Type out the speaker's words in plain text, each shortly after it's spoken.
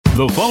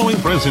The following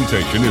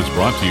presentation is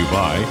brought to you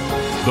by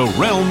The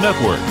Realm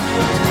Network.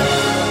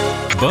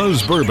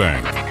 Buzz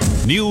Burbank,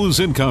 news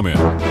and comment.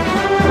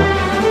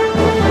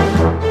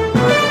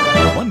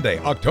 Monday,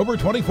 October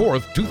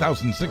 24th,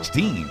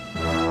 2016.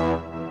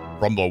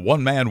 From the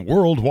one-man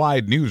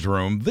worldwide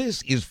newsroom,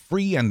 this is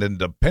free and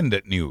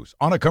independent news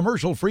on a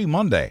commercial-free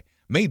Monday,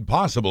 made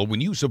possible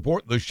when you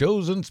support the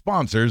shows and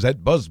sponsors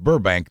at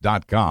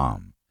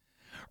buzzburbank.com.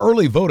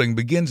 Early voting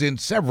begins in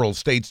several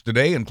states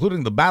today,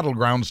 including the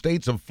battleground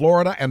states of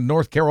Florida and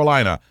North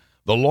Carolina.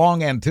 The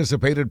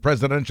long-anticipated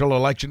presidential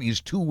election is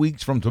 2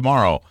 weeks from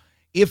tomorrow.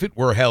 If it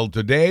were held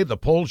today, the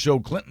polls show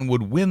Clinton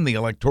would win the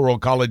Electoral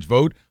College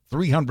vote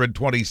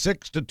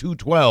 326 to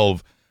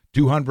 212.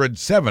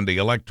 270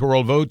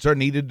 electoral votes are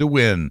needed to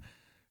win.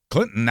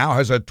 Clinton now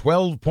has a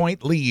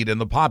 12-point lead in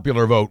the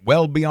popular vote,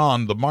 well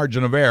beyond the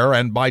margin of error,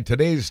 and by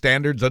today's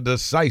standards, a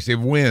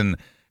decisive win.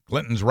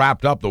 Clinton's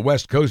wrapped up the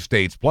West Coast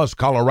states, plus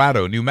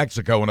Colorado, New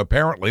Mexico, and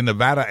apparently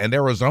Nevada and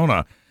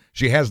Arizona.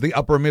 She has the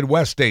upper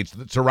Midwest states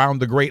that surround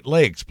the Great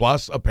Lakes,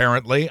 plus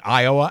apparently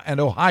Iowa and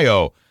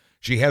Ohio.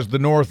 She has the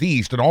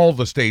Northeast and all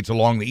the states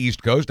along the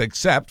East Coast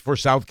except for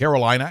South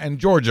Carolina and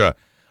Georgia.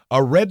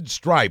 A red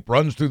stripe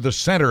runs through the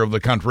center of the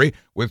country,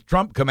 with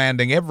Trump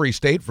commanding every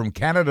state from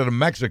Canada to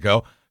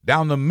Mexico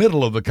down the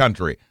middle of the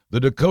country, the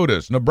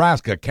Dakotas,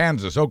 Nebraska,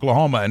 Kansas,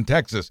 Oklahoma, and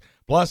Texas,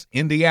 plus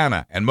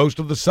Indiana and most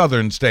of the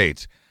southern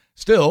states.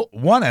 Still,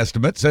 one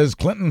estimate says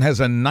Clinton has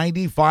a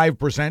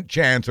 95%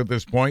 chance at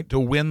this point to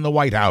win the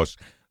White House.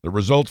 The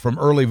results from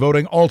early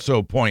voting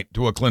also point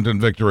to a Clinton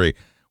victory.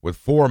 With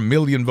 4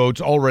 million votes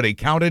already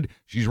counted,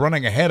 she's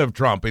running ahead of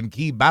Trump in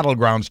key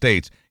battleground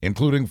states,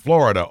 including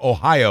Florida,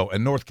 Ohio,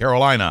 and North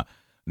Carolina.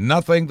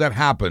 Nothing that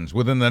happens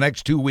within the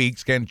next 2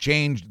 weeks can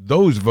change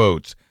those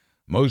votes.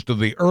 Most of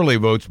the early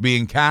votes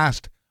being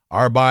cast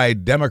are by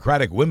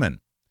Democratic women.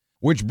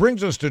 Which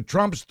brings us to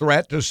Trump's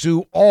threat to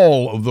sue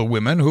all of the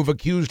women who've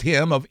accused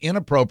him of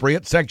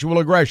inappropriate sexual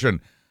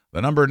aggression.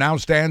 The number now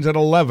stands at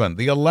 11,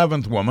 the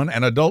 11th woman,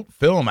 an adult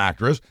film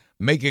actress,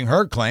 making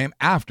her claim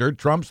after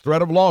Trump's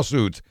threat of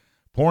lawsuits.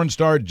 Porn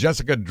star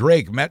Jessica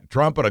Drake met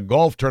Trump at a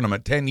golf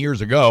tournament 10 years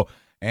ago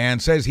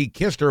and says he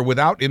kissed her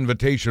without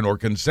invitation or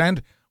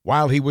consent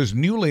while he was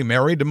newly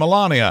married to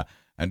Melania.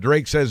 And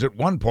Drake says at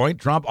one point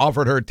Trump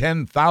offered her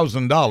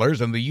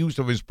 $10,000 and the use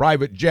of his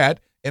private jet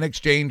in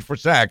exchange for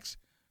sex.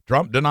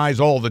 Trump denies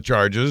all the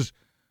charges.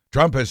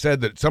 Trump has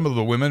said that some of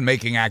the women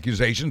making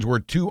accusations were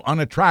too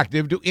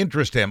unattractive to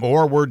interest him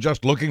or were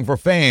just looking for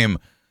fame.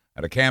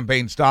 At a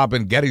campaign stop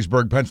in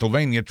Gettysburg,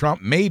 Pennsylvania,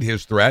 Trump made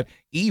his threat,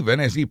 even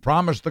as he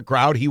promised the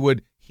crowd he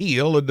would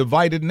heal a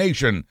divided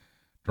nation.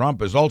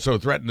 Trump has also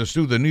threatened to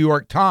sue the New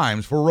York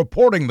Times for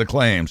reporting the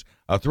claims,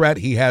 a threat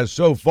he has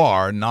so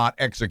far not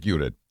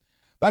executed.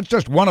 That's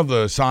just one of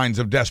the signs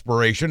of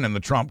desperation in the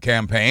Trump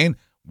campaign.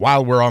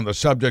 While we're on the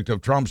subject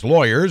of Trump's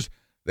lawyers,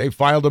 they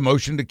filed a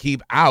motion to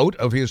keep out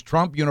of his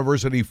Trump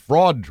University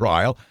fraud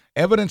trial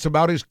evidence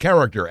about his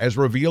character as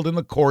revealed in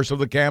the course of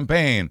the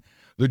campaign.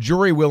 The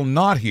jury will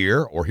not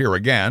hear, or hear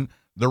again,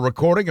 the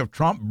recording of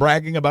Trump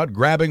bragging about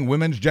grabbing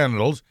women's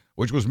genitals,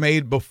 which was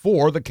made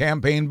before the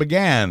campaign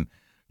began.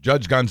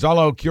 Judge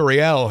Gonzalo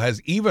Curiel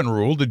has even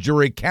ruled the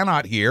jury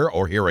cannot hear,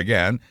 or hear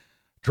again,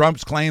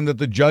 Trump's claim that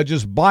the judge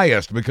is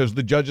biased because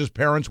the judge's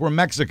parents were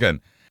Mexican.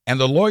 And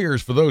the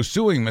lawyers for those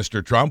suing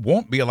Mr. Trump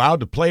won't be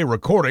allowed to play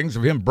recordings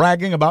of him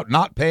bragging about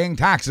not paying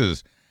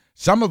taxes.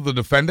 Some of the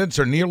defendants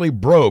are nearly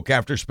broke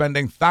after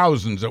spending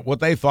thousands at what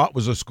they thought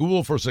was a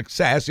school for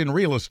success in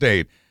real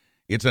estate.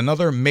 It's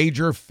another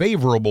major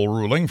favorable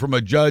ruling from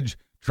a judge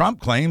Trump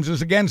claims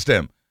is against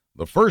him.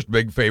 The first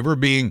big favor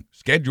being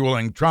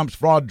scheduling Trump's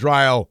fraud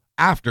trial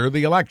after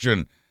the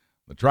election.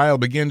 The trial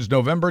begins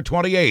November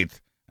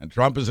 28th, and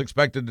Trump is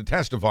expected to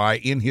testify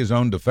in his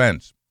own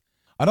defense.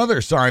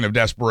 Another sign of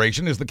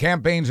desperation is the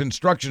campaign's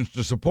instructions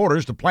to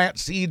supporters to plant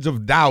seeds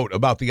of doubt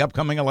about the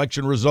upcoming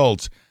election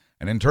results.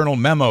 An internal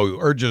memo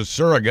urges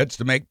surrogates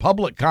to make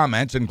public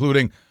comments,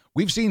 including,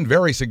 "We've seen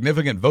very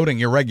significant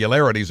voting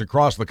irregularities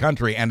across the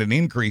country and an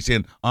increase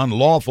in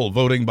unlawful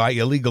voting by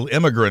illegal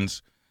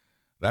immigrants."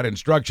 That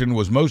instruction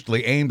was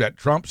mostly aimed at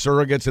Trump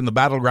surrogates in the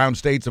battleground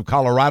states of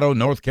Colorado,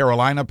 North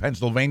Carolina,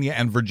 Pennsylvania,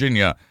 and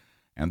Virginia.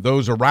 And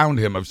those around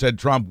him have said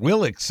Trump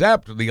will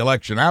accept the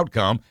election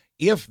outcome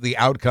if the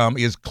outcome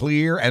is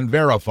clear and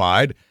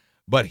verified.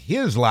 But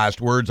his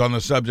last words on the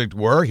subject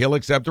were he'll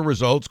accept the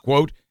results,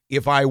 quote,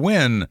 "if I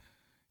win."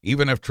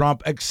 Even if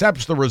Trump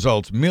accepts the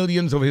results,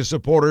 millions of his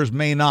supporters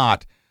may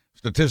not.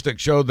 Statistics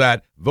show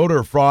that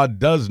voter fraud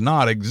does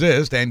not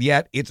exist, and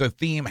yet it's a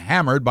theme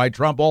hammered by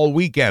Trump all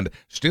weekend,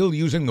 still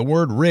using the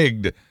word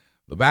rigged.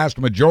 The vast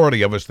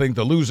majority of us think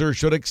the loser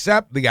should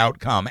accept the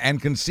outcome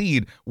and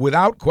concede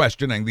without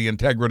questioning the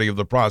integrity of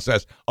the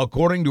process,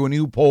 according to a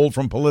new poll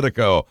from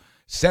Politico.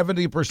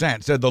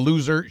 70% said the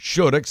loser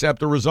should accept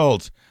the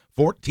results.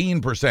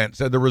 14%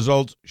 said the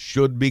results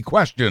should be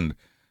questioned.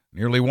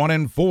 Nearly 1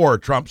 in 4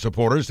 Trump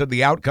supporters said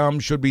the outcome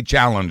should be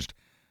challenged.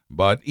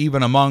 But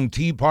even among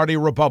Tea Party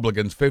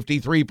Republicans,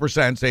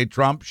 53% say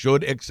Trump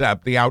should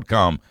accept the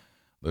outcome.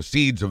 The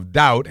seeds of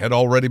doubt had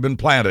already been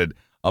planted.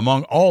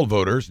 Among all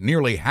voters,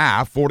 nearly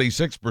half,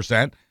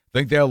 46%,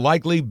 think there'll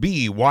likely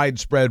be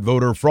widespread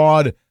voter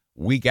fraud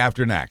week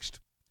after next.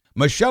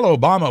 Michelle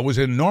Obama was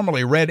in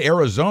normally red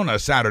Arizona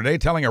Saturday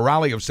telling a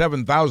rally of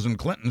 7,000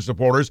 Clinton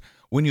supporters,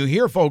 when you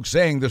hear folks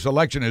saying this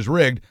election is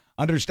rigged,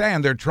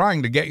 understand they're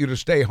trying to get you to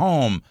stay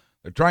home.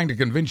 They're trying to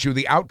convince you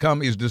the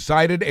outcome is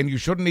decided and you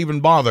shouldn't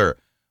even bother.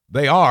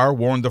 They are,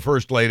 warned the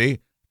First Lady,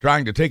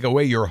 trying to take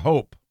away your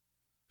hope.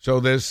 So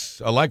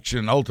this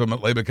election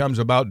ultimately becomes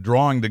about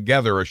drawing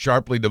together a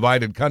sharply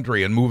divided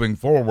country and moving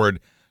forward.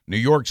 New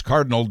York's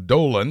Cardinal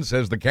Dolan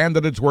says the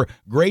candidates were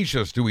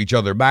gracious to each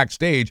other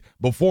backstage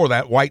before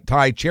that white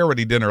tie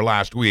charity dinner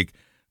last week.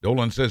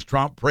 Dolan says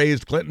Trump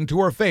praised Clinton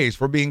to her face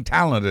for being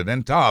talented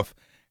and tough,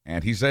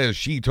 and he says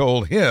she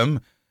told him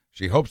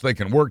she hopes they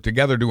can work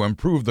together to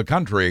improve the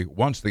country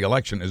once the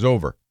election is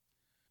over.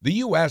 The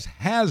U.S.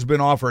 has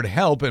been offered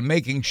help in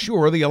making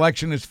sure the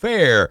election is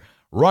fair.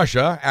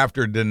 Russia,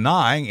 after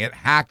denying it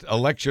hacked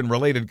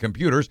election-related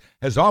computers,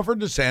 has offered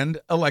to send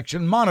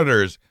election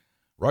monitors.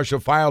 Russia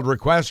filed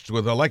requests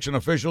with election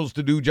officials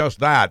to do just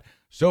that.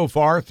 So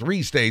far,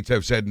 3 states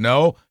have said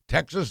no: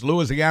 Texas,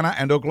 Louisiana,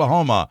 and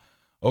Oklahoma.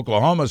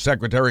 Oklahoma's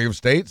Secretary of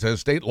State says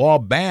state law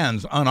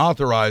bans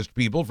unauthorized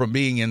people from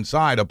being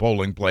inside a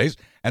polling place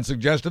and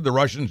suggested the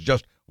Russians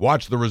just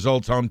watch the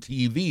results on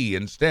TV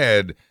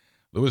instead.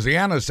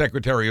 Louisiana's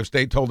Secretary of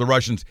State told the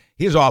Russians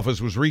his office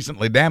was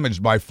recently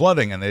damaged by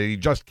flooding and that he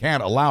just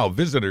can't allow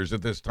visitors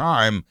at this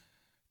time.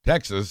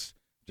 Texas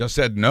just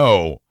said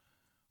no.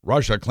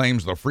 Russia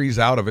claims the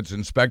freeze-out of its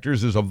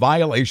inspectors is a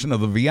violation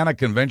of the Vienna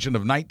Convention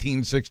of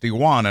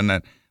 1961 and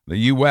that the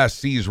U.S.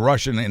 sees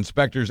Russian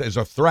inspectors as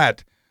a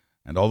threat.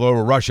 And although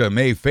Russia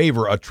may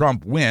favor a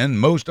Trump win,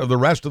 most of the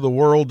rest of the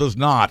world does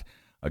not.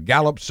 A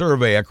Gallup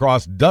survey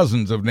across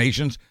dozens of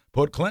nations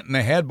put Clinton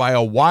ahead by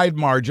a wide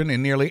margin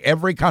in nearly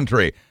every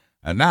country.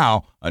 And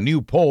now a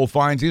new poll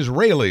finds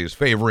Israelis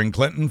favoring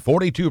Clinton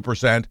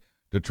 42%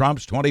 to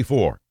Trump's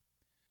 24%.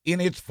 In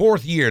its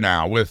 4th year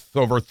now, with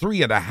over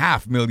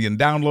 3.5 million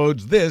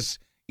downloads, this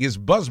is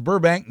Buzz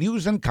Burbank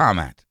News and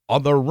Comment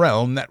on the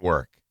Realm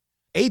Network.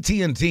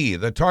 AT&T,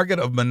 the target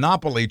of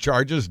monopoly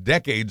charges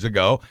decades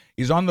ago,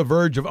 is on the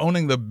verge of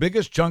owning the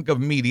biggest chunk of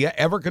media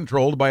ever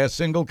controlled by a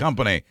single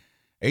company.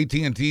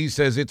 AT&T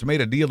says it's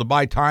made a deal to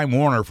buy Time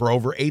Warner for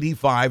over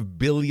 $85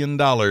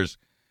 billion.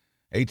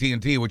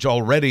 AT&T, which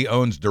already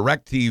owns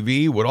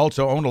DirecTV, would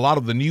also own a lot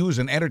of the news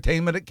and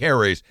entertainment it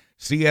carries: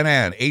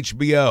 CNN,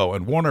 HBO,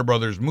 and Warner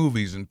Brothers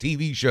movies and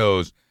TV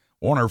shows.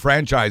 Warner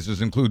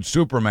franchises include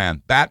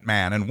Superman,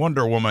 Batman, and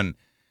Wonder Woman.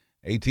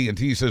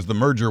 AT&T says the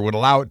merger would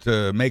allow it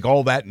to make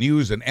all that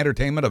news and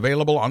entertainment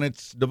available on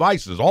its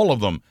devices, all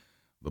of them.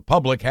 The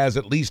public has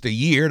at least a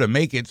year to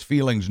make its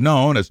feelings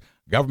known as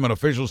government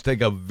officials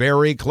take a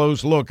very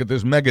close look at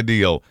this mega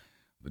deal.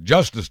 The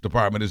Justice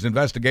Department is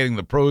investigating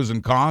the pros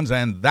and cons,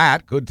 and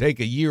that could take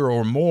a year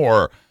or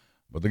more.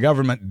 But the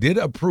government did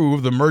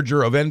approve the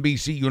merger of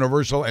NBC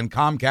Universal and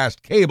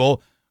Comcast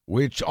Cable,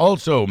 which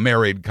also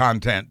married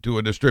content to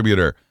a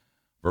distributor.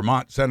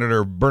 Vermont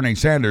Senator Bernie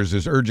Sanders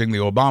is urging the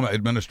Obama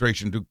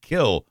administration to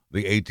kill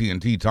the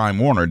AT&T Time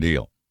Warner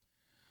deal.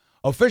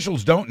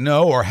 Officials don't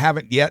know or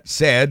haven't yet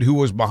said who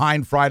was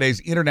behind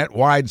Friday's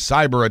internet-wide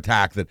cyber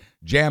attack that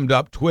jammed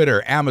up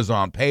Twitter,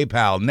 Amazon,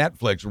 PayPal,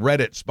 Netflix,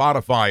 Reddit,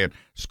 Spotify, and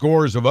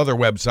scores of other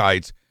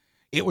websites.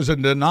 It was a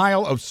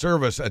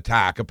denial-of-service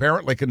attack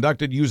apparently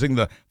conducted using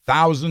the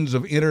thousands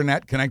of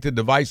internet-connected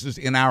devices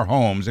in our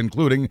homes,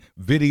 including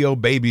video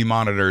baby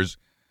monitors.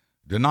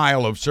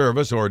 Denial of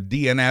service, or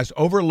DNS,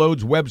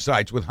 overloads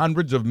websites with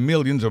hundreds of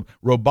millions of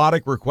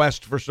robotic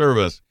requests for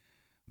service.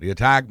 The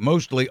attack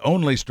mostly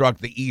only struck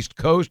the East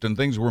Coast, and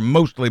things were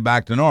mostly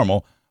back to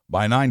normal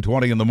by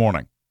 9:20 in the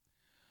morning.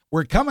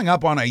 We're coming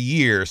up on a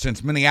year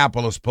since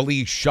Minneapolis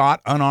police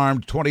shot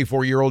unarmed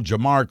 24-year-old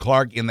Jamar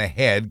Clark in the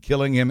head,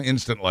 killing him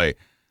instantly.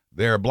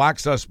 Their black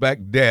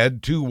suspect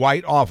dead, 2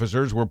 white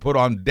officers were put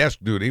on desk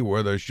duty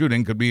where the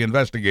shooting could be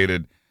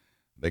investigated.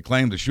 They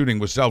claimed the shooting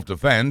was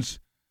self-defense.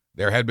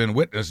 There had been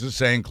witnesses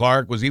saying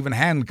Clark was even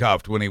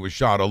handcuffed when he was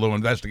shot, although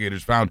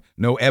investigators found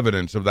no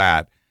evidence of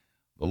that.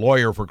 The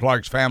lawyer for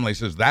Clark's family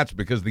says that's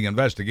because the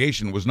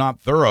investigation was not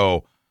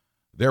thorough.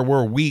 There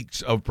were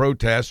weeks of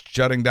protests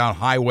shutting down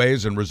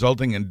highways and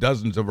resulting in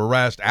dozens of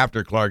arrests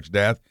after Clark's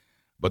death,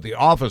 but the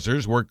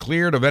officers were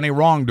cleared of any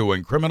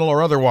wrongdoing, criminal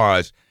or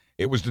otherwise.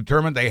 It was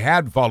determined they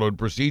had followed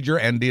procedure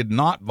and did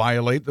not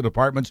violate the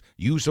department's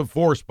use of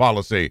force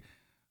policy.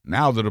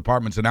 Now the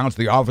department's announced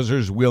the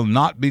officers will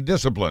not be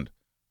disciplined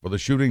for the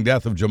shooting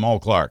death of Jamal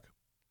Clark.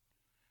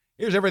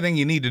 Here's everything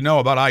you need to know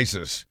about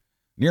ISIS.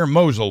 Near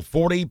Mosul,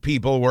 40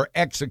 people were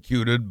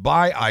executed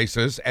by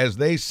ISIS as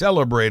they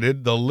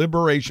celebrated the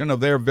liberation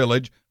of their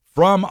village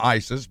from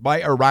ISIS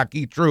by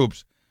Iraqi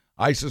troops.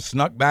 ISIS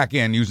snuck back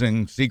in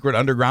using secret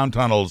underground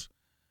tunnels.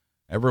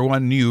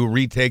 Everyone knew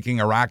retaking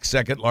Iraq's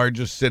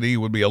second-largest city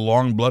would be a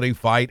long, bloody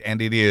fight,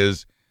 and it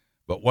is.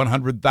 But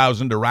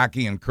 100,000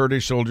 Iraqi and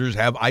Kurdish soldiers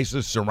have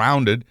ISIS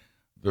surrounded.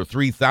 The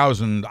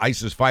 3,000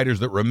 ISIS fighters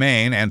that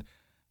remain, and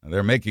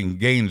They're making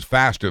gains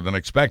faster than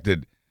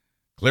expected.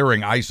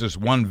 Clearing ISIS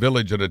one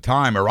village at a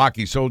time,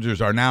 Iraqi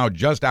soldiers are now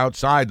just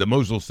outside the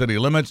Mosul city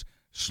limits,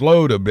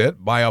 slowed a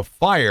bit by a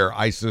fire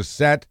ISIS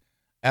set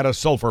at a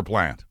sulfur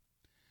plant.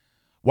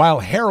 While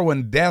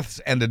heroin deaths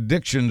and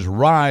addictions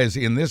rise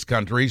in this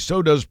country,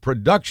 so does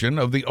production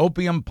of the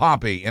opium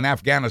poppy in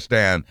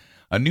Afghanistan.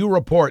 A new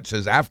report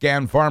says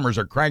Afghan farmers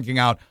are cranking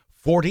out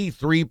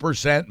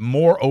 43%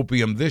 more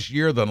opium this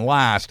year than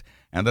last,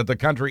 and that the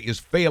country is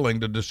failing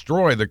to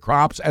destroy the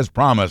crops as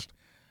promised.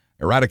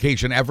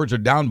 Eradication efforts are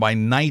down by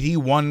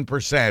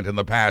 91% in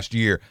the past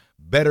year.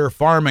 Better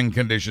farming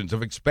conditions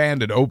have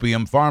expanded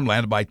opium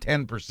farmland by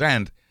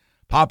 10%.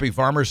 Poppy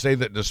farmers say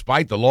that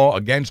despite the law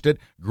against it,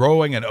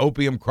 growing an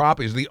opium crop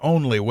is the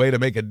only way to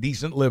make a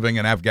decent living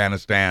in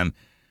Afghanistan.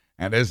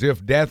 And as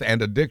if death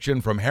and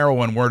addiction from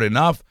heroin weren't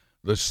enough,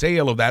 the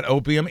sale of that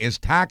opium is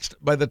taxed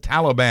by the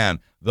Taliban,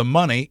 the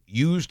money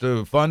used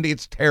to fund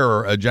its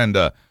terror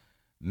agenda.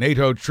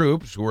 NATO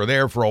troops, who were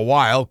there for a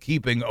while,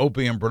 keeping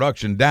opium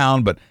production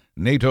down, but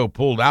NATO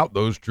pulled out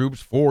those troops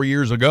 4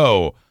 years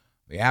ago.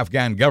 The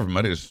Afghan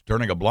government is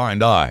turning a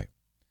blind eye.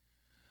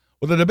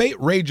 Well, the debate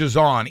rages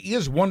on.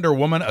 Is Wonder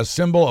Woman a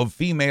symbol of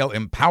female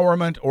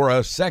empowerment or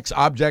a sex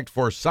object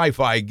for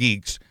sci-fi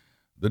geeks?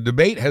 The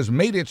debate has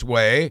made its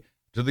way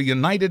to the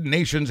United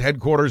Nations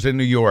headquarters in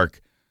New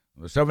York.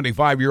 The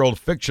 75-year-old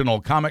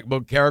fictional comic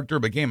book character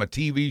became a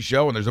TV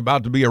show, and there's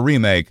about to be a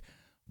remake.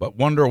 But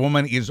Wonder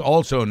Woman is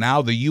also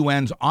now the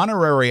UN's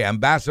honorary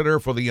ambassador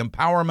for the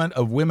empowerment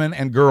of women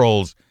and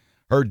girls.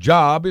 Her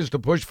job is to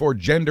push for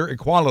gender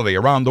equality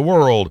around the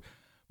world.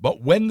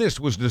 But when this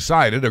was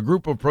decided, a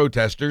group of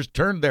protesters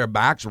turned their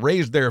backs,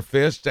 raised their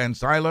fists, and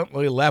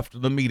silently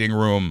left the meeting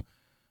room.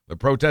 The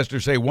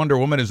protesters say Wonder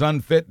Woman is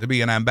unfit to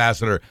be an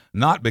ambassador,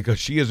 not because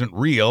she isn't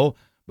real,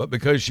 but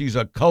because she's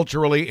a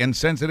culturally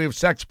insensitive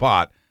sex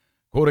pot.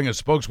 Quoting a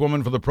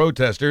spokeswoman for the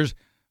protesters,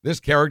 this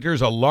character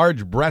is a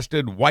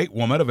large-breasted white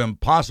woman of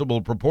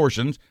impossible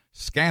proportions,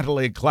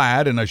 scantily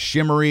clad in a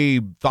shimmery,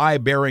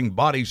 thigh-bearing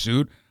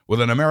bodysuit with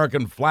an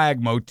American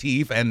flag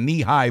motif and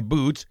knee-high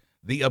boots,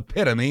 the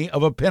epitome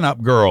of a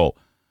pinup girl.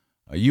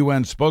 A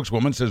UN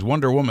spokeswoman says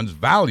Wonder Woman's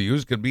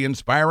values could be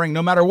inspiring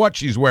no matter what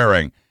she's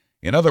wearing.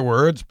 In other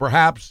words,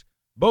 perhaps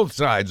both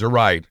sides are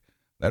right,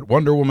 that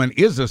Wonder Woman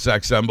is a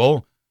sex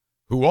symbol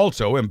who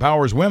also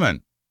empowers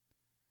women.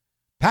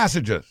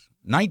 Passages.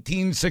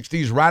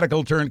 1960s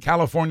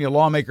radical-turned-California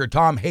lawmaker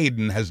Tom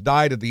Hayden has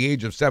died at the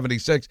age of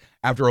 76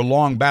 after a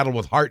long battle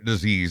with heart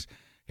disease.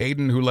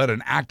 Hayden, who led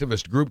an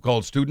activist group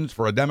called Students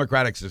for a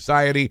Democratic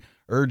Society,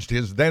 urged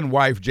his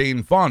then-wife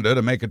Jane Fonda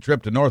to make a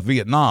trip to North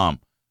Vietnam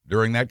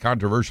during that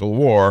controversial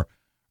war,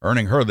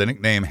 earning her the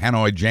nickname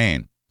Hanoi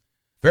Jane.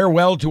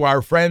 Farewell to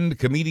our friend,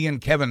 comedian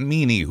Kevin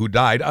Meaney, who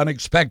died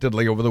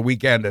unexpectedly over the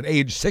weekend at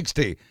age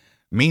 60.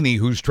 Meaney,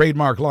 whose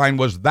trademark line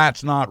was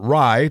 "That's not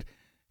right,"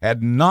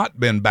 had not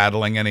been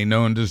battling any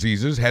known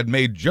diseases, had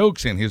made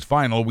jokes in his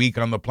final week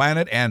on the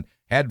planet, and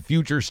had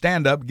future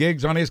stand-up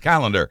gigs on his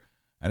calendar.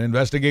 An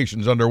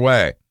investigation's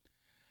underway.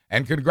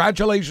 And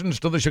congratulations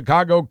to the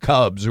Chicago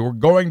Cubs, who are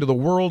going to the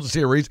World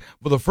Series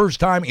for the first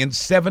time in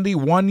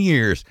 71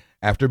 years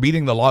after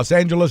beating the Los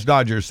Angeles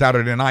Dodgers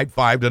Saturday night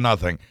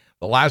 5-0.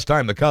 The last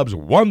time the Cubs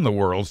won the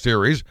World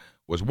Series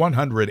was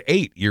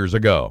 108 years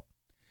ago.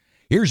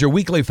 Here's your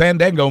weekly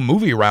Fandango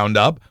movie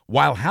roundup.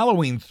 While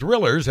Halloween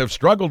thrillers have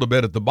struggled a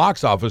bit at the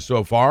box office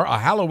so far, a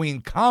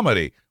Halloween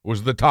comedy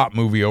was the top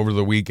movie over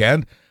the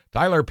weekend.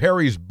 Tyler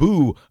Perry's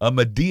Boo, A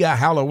Medea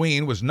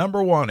Halloween, was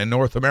 #1 in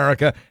North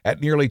America at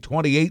nearly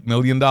 $28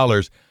 million.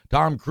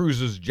 Tom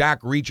Cruise's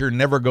Jack Reacher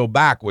Never Go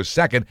Back was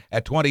second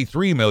at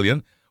 $23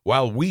 million,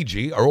 while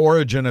Ouija, or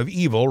Origin of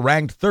Evil,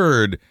 ranked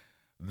third.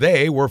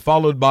 They were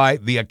followed by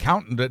The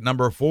Accountant at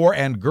 #4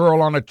 and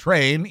Girl on a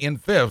Train in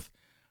fifth.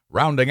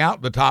 Rounding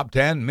out the top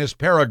 10, Miss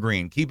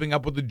Peregrine, Keeping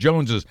Up with the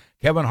Joneses,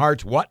 Kevin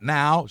Hart's What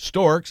Now?,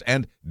 Storks,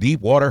 and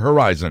Deepwater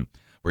Horizon.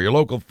 For your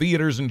local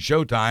theaters and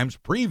showtimes,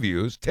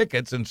 previews,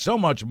 tickets, and so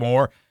much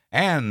more,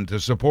 and to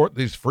support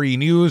this free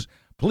news,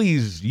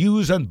 please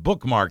use and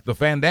bookmark the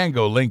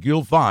Fandango link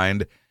you'll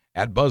find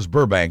at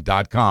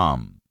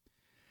buzzburbank.com.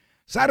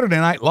 Saturday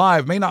Night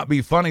Live may not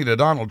be funny to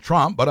Donald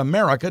Trump, but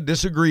America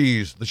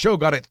disagrees. The show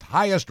got its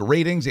highest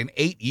ratings in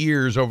 8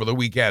 years over the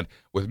weekend,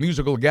 with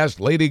musical guest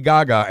Lady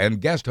Gaga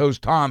and guest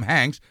host Tom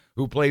Hanks,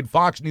 who played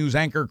Fox News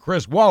anchor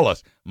Chris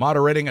Wallace,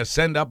 moderating a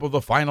send-up of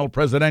the final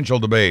presidential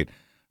debate.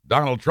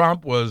 Donald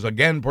Trump was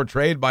again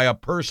portrayed by a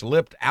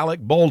purse-lipped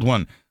Alec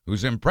Baldwin,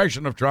 whose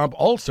impression of Trump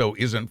also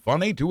isn't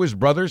funny to his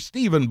brother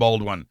Stephen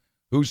Baldwin,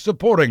 who's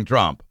supporting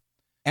Trump.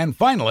 And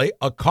finally,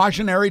 a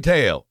cautionary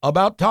tale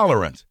about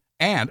tolerance,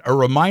 and a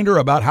reminder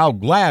about how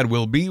glad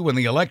we'll be when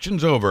the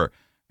election's over,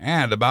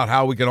 and about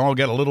how we can all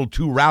get a little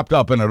too wrapped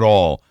up in it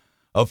all.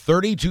 A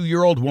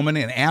 32-year-old woman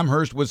in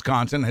Amherst,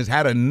 Wisconsin, has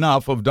had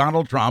enough of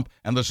Donald Trump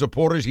and the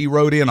supporters he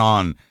rode in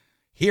on.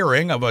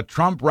 Hearing of a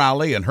Trump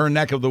rally in her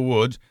neck of the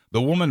woods,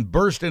 the woman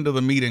burst into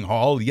the meeting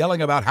hall,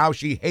 yelling about how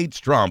she hates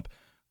Trump.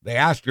 They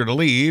asked her to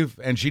leave,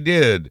 and she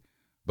did.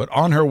 But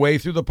on her way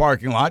through the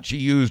parking lot, she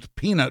used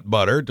peanut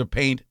butter to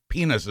paint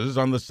penises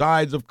on the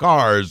sides of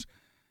cars.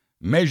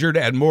 Measured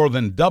at more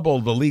than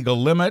double the legal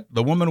limit,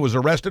 the woman was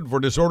arrested for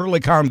disorderly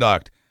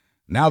conduct.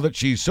 Now that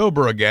she's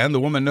sober again, the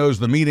woman knows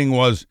the meeting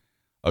was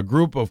a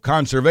group of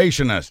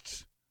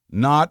conservationists,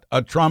 not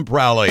a Trump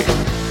rally.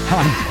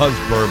 I'm Buzz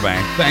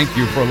Burbank. Thank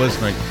you for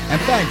listening. And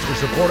thanks for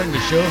supporting the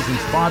shows and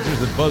sponsors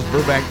at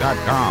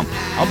BuzzBurbank.com.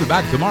 I'll be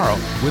back tomorrow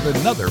with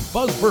another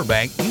Buzz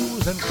Burbank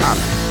news and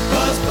comments.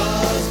 Buzz,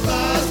 buzz,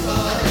 buzz,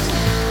 buzz.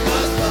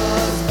 Buzz,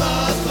 buzz,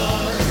 buzz,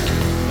 buzz.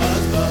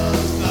 Buzz,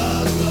 buzz,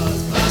 buzz,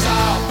 buzz, buzz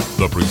out.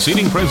 The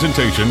preceding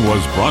presentation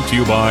was brought to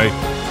you by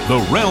the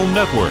Realm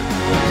Network.